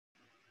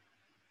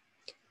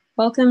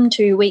Welcome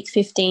to week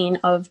 15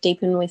 of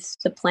Deepen with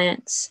the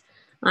Plants.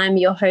 I'm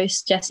your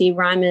host, Jessie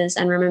Reimers,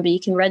 and remember you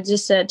can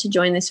register to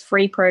join this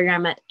free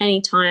program at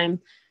any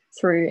time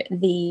through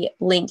the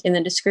link in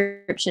the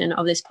description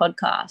of this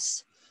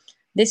podcast.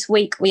 This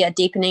week we are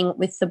deepening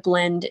with the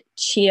blend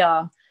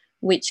Chia,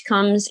 which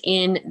comes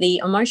in the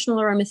Emotional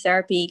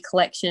Aromatherapy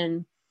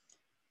collection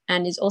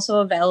and is also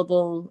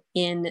available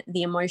in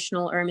the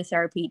Emotional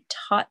Aromatherapy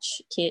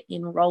Touch kit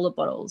in roller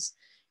bottles.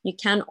 You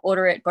can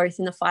order it both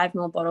in the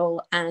 5ml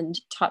bottle and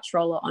touch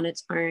roller on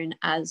its own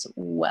as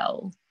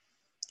well.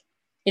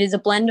 It is a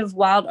blend of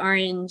wild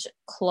orange,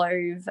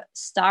 clove,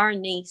 star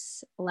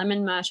anise,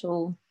 lemon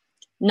myrtle,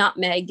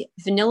 nutmeg,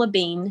 vanilla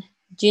bean,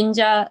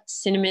 ginger,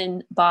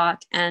 cinnamon bark,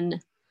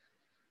 and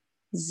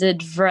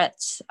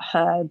Zedvret's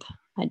herb.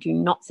 I do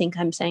not think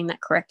I'm saying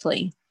that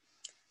correctly.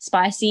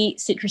 Spicy,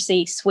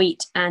 citrusy,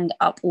 sweet, and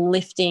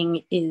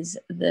uplifting is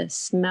the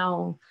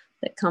smell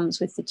that comes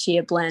with the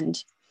Chia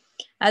blend.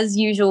 As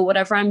usual,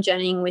 whatever I'm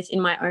journeying with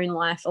in my own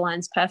life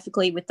aligns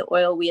perfectly with the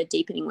oil we are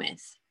deepening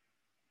with.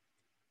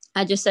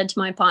 I just said to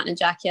my partner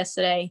Jack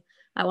yesterday,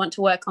 I want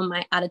to work on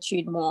my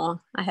attitude more.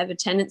 I have a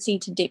tendency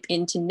to dip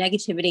into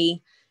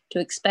negativity, to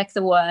expect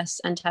the worst,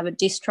 and to have a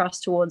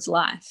distrust towards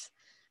life.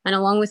 And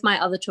along with my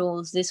other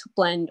tools, this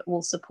blend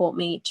will support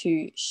me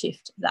to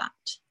shift that.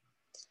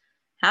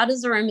 How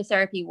does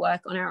aromatherapy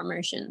work on our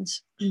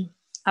emotions?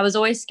 I was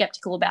always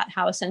skeptical about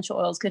how essential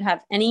oils could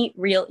have any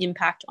real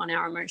impact on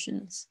our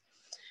emotions.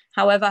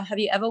 However, have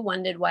you ever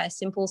wondered why a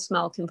simple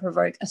smell can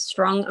provoke a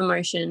strong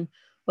emotion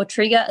or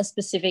trigger a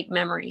specific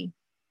memory?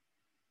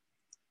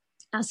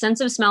 Our sense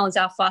of smell is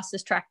our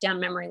fastest track down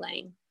memory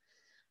lane.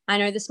 I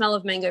know the smell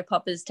of mango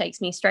poppers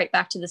takes me straight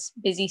back to the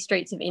busy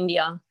streets of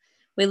India.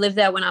 We lived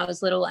there when I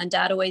was little, and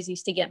Dad always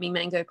used to get me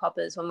mango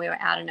poppers when we were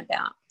out and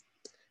about.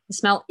 The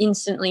smell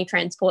instantly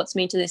transports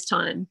me to this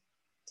time.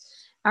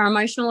 Our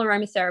emotional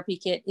aromatherapy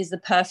kit is the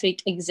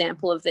perfect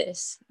example of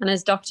this. And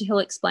as Dr. Hill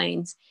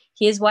explains,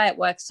 here's why it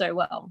works so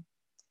well.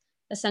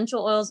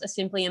 Essential oils are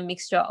simply a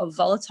mixture of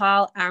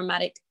volatile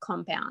aromatic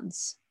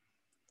compounds.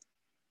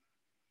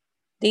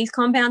 These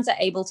compounds are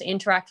able to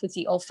interact with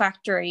the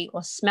olfactory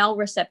or smell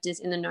receptors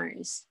in the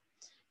nose.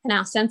 And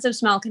our sense of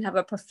smell can have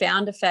a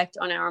profound effect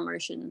on our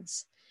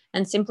emotions.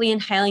 And simply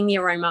inhaling the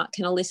aroma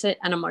can elicit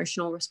an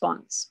emotional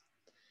response.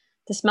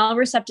 The smell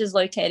receptors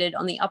located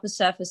on the upper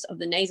surface of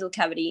the nasal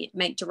cavity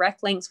make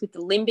direct links with the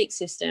limbic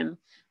system,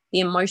 the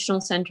emotional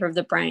center of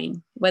the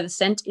brain, where the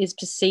scent is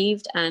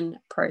perceived and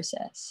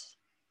processed.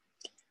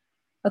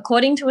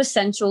 According to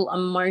Essential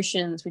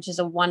Emotions, which is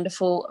a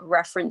wonderful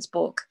reference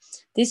book,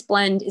 this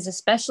blend is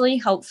especially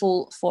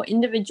helpful for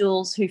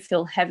individuals who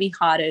feel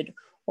heavy-hearted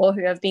or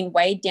who have been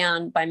weighed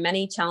down by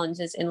many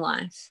challenges in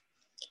life.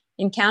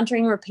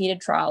 Encountering repeated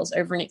trials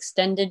over an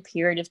extended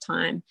period of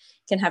time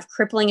can have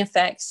crippling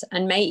effects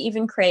and may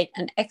even create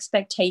an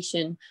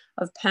expectation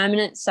of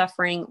permanent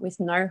suffering with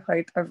no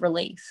hope of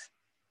relief.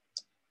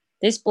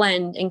 This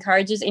blend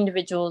encourages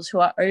individuals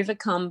who are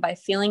overcome by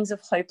feelings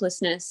of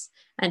hopelessness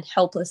and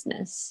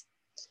helplessness.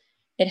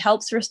 It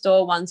helps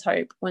restore one's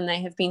hope when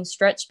they have been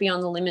stretched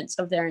beyond the limits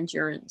of their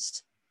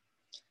endurance.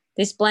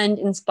 This blend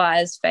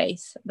inspires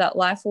faith that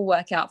life will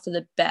work out for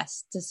the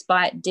best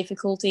despite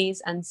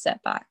difficulties and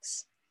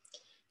setbacks.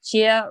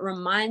 Chia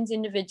reminds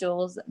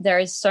individuals there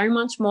is so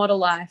much more to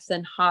life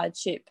than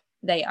hardship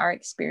they are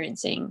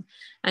experiencing,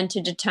 and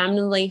to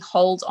determinedly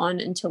hold on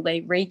until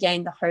they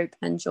regain the hope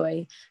and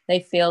joy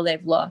they feel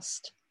they've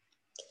lost.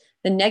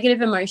 The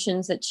negative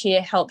emotions that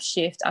Chia helps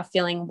shift are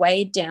feeling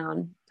weighed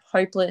down,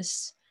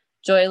 hopeless,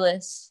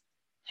 joyless,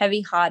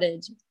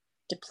 heavy-hearted,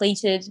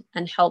 depleted,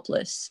 and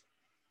helpless.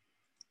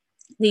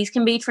 These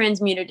can be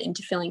transmuted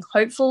into feeling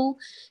hopeful,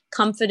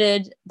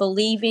 comforted,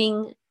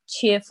 believing,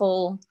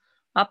 cheerful,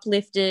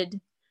 uplifted,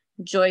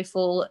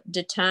 joyful,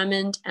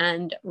 determined,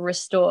 and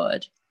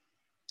restored.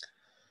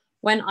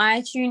 When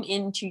I tune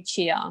into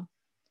Chia,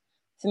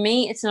 for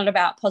me, it's not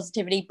about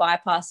positivity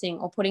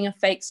bypassing or putting a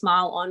fake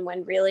smile on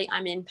when really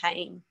I'm in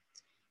pain.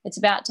 It's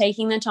about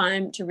taking the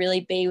time to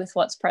really be with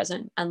what's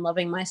present and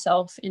loving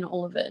myself in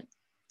all of it.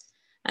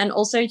 And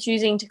also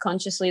choosing to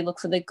consciously look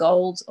for the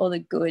gold or the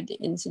good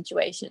in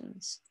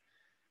situations.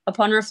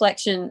 Upon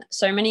reflection,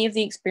 so many of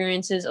the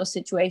experiences or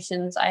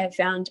situations I have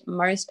found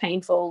most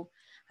painful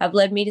have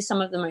led me to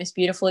some of the most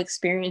beautiful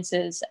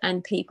experiences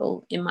and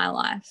people in my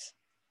life.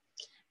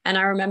 And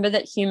I remember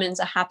that humans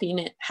are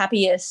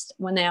happiest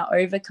when they are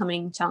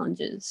overcoming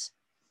challenges.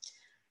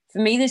 For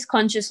me, this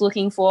conscious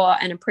looking for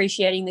and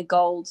appreciating the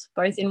gold,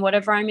 both in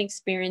whatever I'm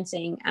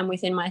experiencing and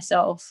within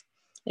myself,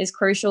 is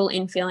crucial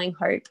in feeling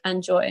hope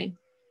and joy.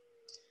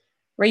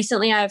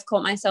 Recently, I have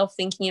caught myself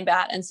thinking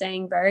about and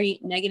saying very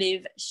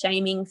negative,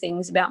 shaming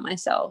things about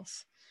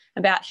myself,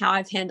 about how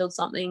I've handled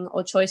something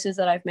or choices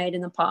that I've made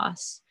in the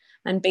past,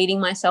 and beating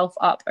myself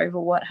up over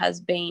what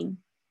has been.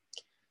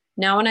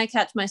 Now, when I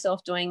catch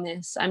myself doing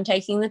this, I'm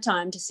taking the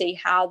time to see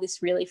how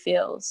this really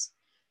feels,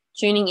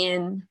 tuning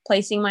in,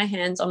 placing my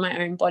hands on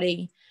my own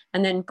body,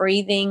 and then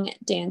breathing,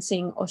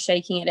 dancing, or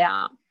shaking it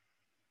out.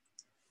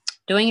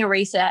 doing a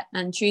reset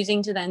and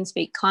choosing to then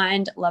speak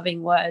kind,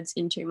 loving words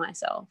into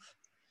myself.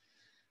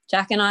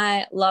 Jack and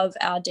I love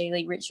our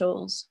daily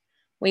rituals.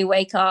 We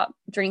wake up,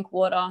 drink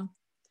water.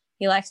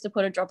 He likes to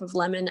put a drop of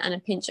lemon and a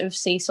pinch of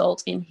sea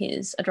salt in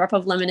his, a drop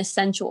of lemon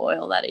essential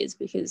oil, that is,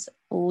 because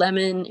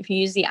lemon, if you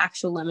use the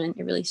actual lemon,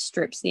 it really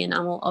strips the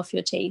enamel off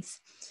your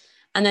teeth.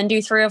 And then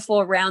do 3 or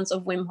 4 rounds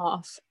of Wim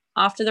Hof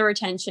after the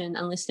retention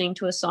and listening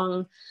to a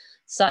song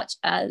such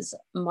as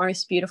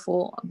Most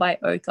Beautiful by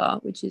Oka,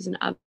 which is an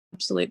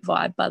absolute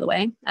vibe, by the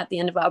way, at the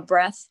end of our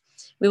breath.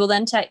 We will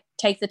then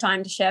take the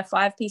time to share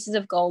 5 pieces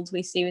of gold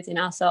we see within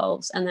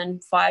ourselves and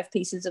then 5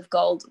 pieces of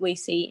gold we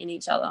see in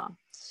each other.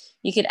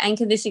 You could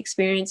anchor this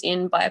experience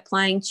in by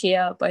applying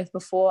cheer both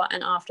before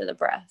and after the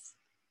breath.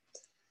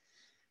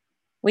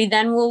 We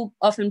then will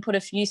often put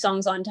a few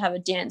songs on to have a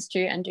dance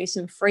to and do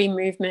some free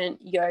movement,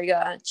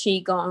 yoga,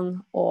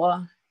 qigong,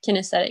 or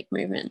kinesthetic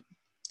movement.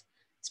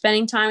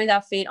 Spending time with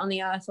our feet on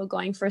the earth or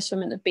going for a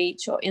swim at the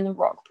beach or in the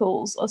rock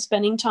pools or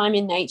spending time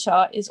in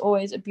nature is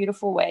always a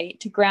beautiful way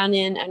to ground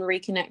in and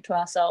reconnect to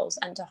ourselves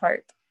and to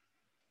hope.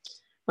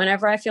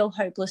 Whenever I feel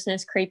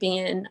hopelessness creeping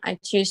in, I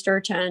choose to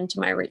return to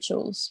my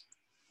rituals.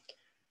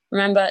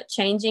 Remember,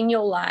 changing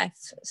your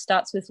life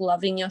starts with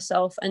loving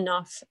yourself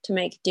enough to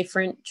make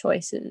different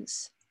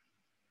choices.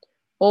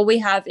 All we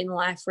have in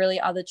life really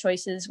are the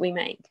choices we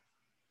make.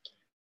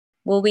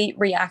 Will we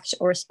react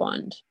or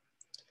respond?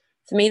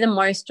 For me, the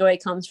most joy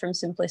comes from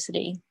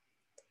simplicity,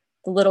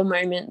 the little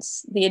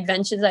moments, the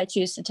adventures I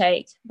choose to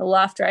take, the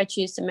laughter I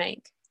choose to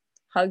make,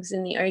 hugs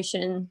in the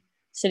ocean,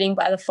 sitting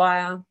by the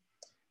fire,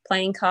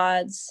 playing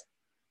cards,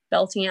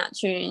 belting out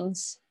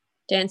tunes,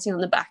 dancing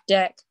on the back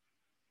deck,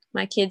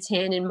 my kid's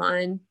hand in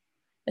mine,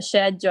 a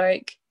shared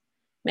joke,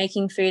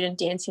 making food and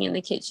dancing in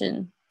the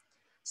kitchen,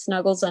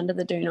 snuggles under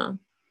the doona.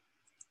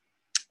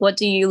 What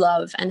do you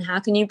love, and how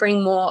can you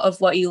bring more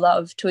of what you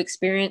love to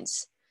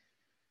experience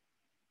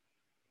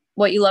to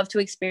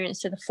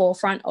the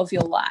forefront of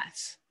your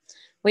life?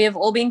 We have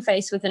all been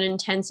faced with an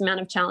intense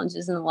amount of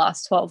challenges in the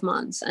last 12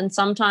 months, and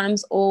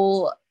sometimes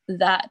all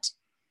that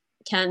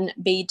can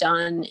be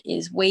done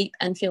is weep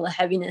and feel the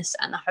heaviness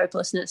and the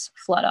hopelessness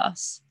flood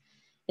us.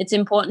 It's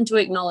important to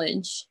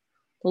acknowledge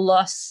the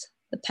loss,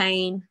 the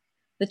pain,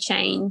 the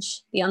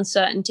change, the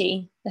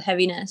uncertainty, the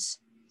heaviness.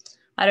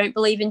 I don't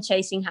believe in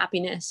chasing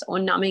happiness or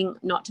numbing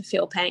not to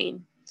feel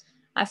pain.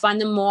 I find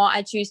the more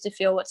I choose to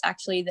feel what's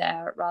actually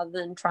there rather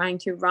than trying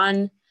to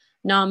run,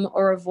 numb,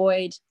 or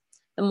avoid,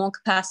 the more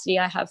capacity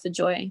I have for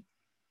joy.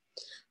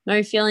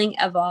 No feeling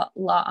ever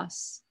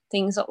lasts.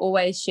 Things are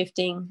always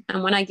shifting.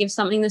 And when I give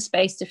something the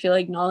space to feel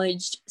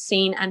acknowledged,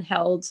 seen, and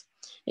held,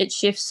 it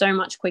shifts so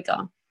much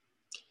quicker.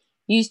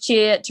 Use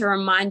cheer to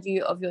remind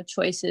you of your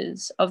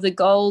choices, of the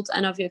gold,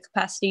 and of your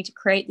capacity to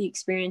create the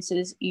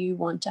experiences you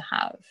want to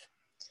have.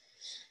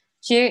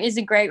 Cheer is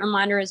a great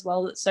reminder as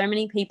well that so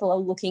many people are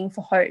looking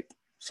for hope,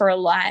 for a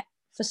light,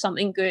 for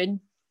something good.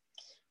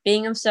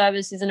 Being of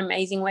service is an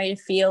amazing way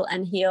to feel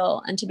and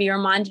heal and to be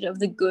reminded of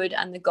the good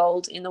and the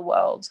gold in the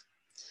world.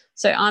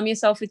 So arm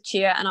yourself with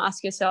cheer and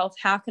ask yourself,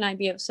 how can I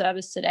be of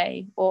service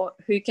today? Or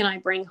who can I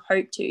bring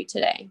hope to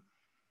today?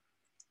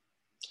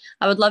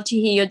 I would love to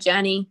hear your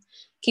journey.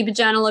 Keep a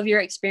journal of your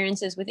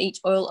experiences with each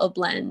oil or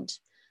blend.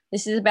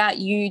 This is about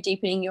you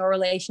deepening your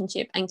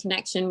relationship and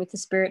connection with the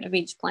spirit of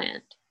each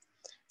plant.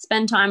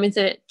 Spend time with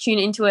it, tune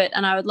into it,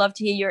 and I would love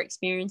to hear your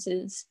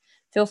experiences.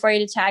 Feel free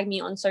to tag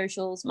me on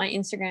socials. My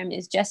Instagram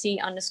is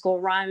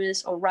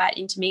Jessie_Reimers, or write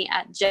into me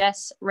at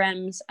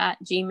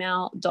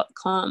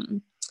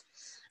jessrems@gmail.com.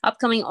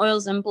 Upcoming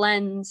oils and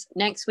blends.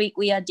 Next week,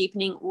 we are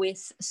deepening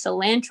with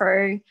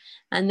cilantro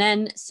and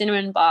then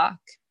cinnamon bark.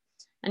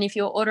 And if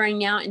you're ordering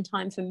now in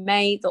time for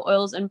May, the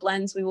oils and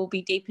blends we will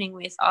be deepening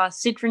with are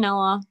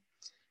citronella,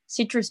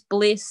 citrus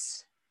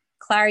bliss,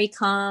 clary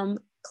calm,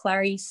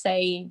 clary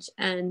sage,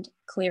 and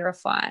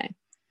clarify.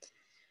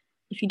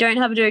 If you don't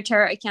have a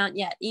doTERRA account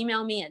yet,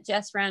 email me at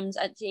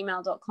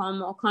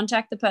jessrems@gmail.com or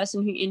contact the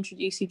person who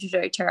introduced you to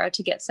doTERRA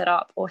to get set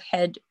up, or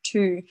head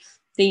to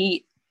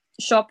the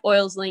shop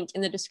oils link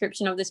in the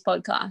description of this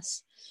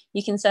podcast.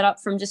 You can set up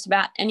from just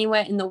about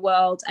anywhere in the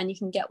world, and you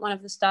can get one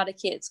of the starter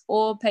kits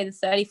or pay the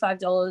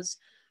 $35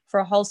 for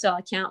a wholesale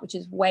account, which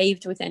is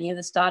waived with any of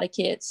the starter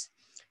kits.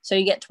 So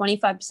you get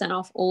 25%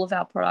 off all of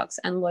our products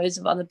and loads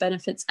of other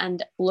benefits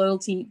and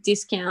loyalty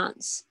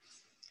discounts.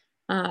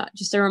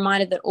 Just a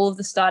reminder that all of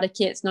the starter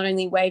kits not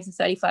only waive the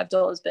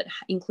 $35, but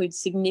include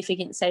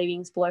significant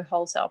savings below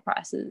wholesale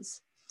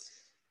prices.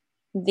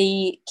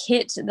 The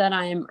kit that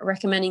I am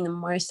recommending the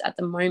most at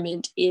the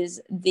moment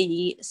is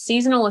the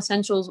Seasonal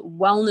Essentials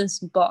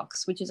Wellness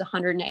Box, which is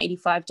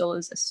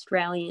 $185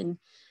 Australian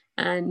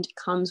and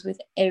comes with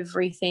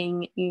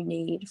everything you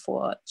need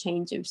for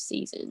change of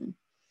season.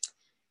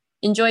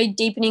 Enjoy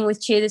deepening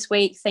with cheer this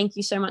week. Thank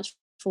you so much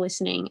for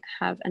listening.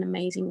 Have an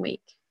amazing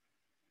week.